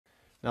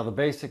Now the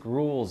basic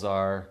rules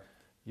are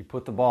you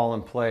put the ball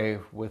in play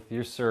with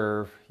your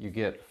serve, you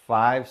get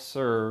 5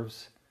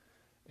 serves,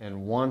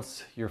 and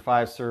once your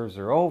 5 serves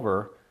are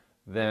over,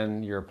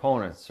 then your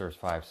opponent serves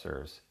 5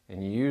 serves.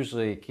 And you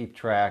usually keep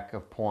track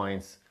of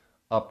points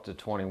up to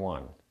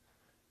 21.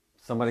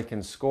 Somebody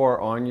can score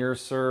on your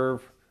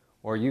serve,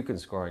 or you can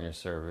score on your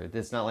serve.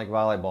 It's not like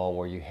volleyball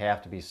where you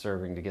have to be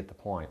serving to get the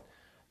point.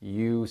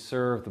 You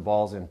serve, the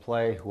ball's in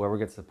play, whoever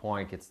gets the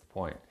point gets the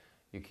point.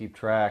 You keep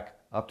track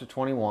up to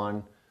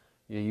 21.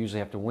 You usually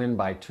have to win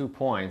by 2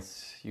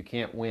 points. You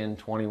can't win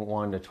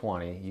 21 to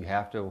 20. You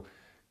have to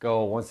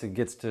go, once it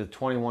gets to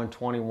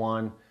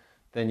 21-21,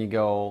 then you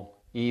go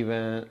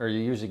even, or you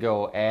usually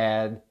go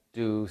add,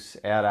 deuce,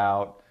 add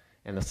out,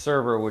 and the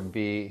server would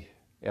be,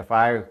 if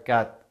I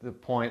got the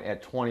point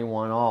at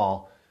 21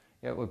 all,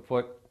 it would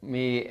put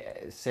me,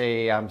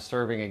 say I'm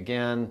serving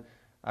again,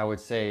 I would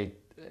say,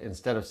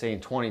 instead of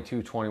saying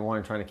 22-21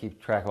 and trying to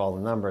keep track of all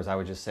the numbers, I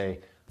would just say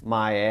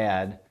my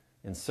add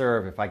and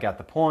serve. If I got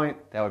the point,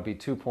 that would be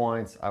 2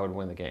 points, I would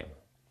win the game.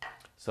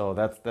 So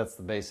that's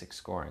the basic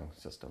scoring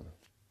system.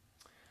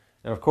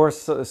 And of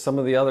course, some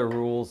of the other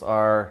rules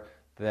are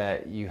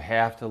that you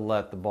have to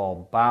let the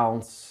ball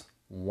bounce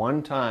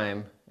one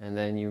time and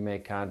then you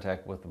make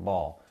contact with the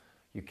ball.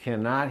 You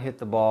cannot hit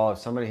the ball. If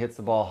somebody hits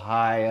the ball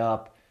high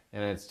up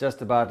and it's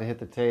just about to hit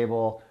the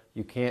table,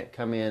 you can't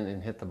come in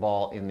and hit the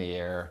ball in the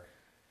air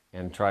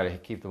and try to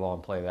keep the ball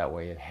in play that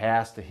way. It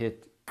has to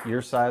hit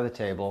your side of the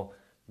table,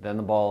 then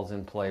the ball's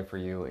in play for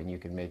you and you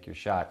can make your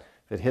shot.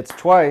 If it hits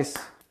twice,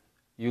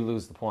 you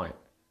lose the point.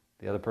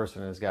 The other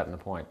person has gotten the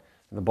point.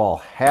 And the ball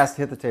has to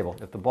hit the table.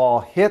 If the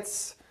ball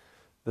hits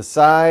the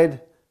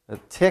side, the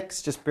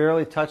ticks just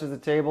barely touches the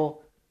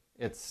table,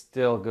 it's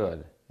still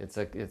good. It's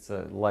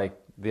like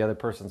the other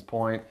person's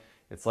point.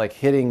 It's like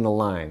hitting the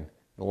line.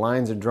 The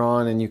lines are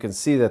drawn and you can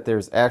see that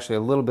there's actually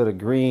a little bit of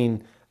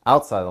green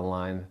outside the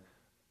line.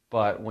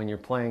 But when you're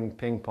playing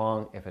ping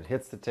pong, if it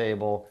hits the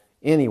table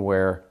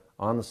anywhere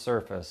on the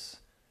surface,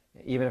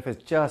 even if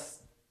it's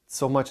just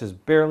so much as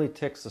barely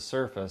ticks the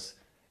surface,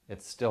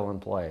 it's still in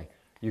play.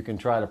 You can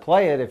try to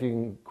play it if you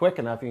can, quick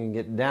enough, you can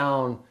get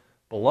down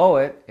below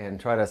it and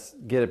try to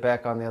get it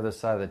back on the other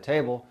side of the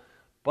table,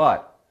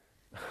 but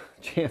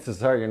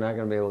chances are you're not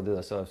going to be able to do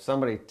this. So if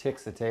somebody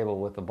ticks the table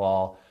with the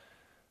ball,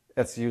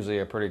 that's usually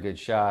a pretty good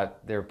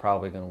shot. They're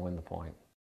probably going to win the point.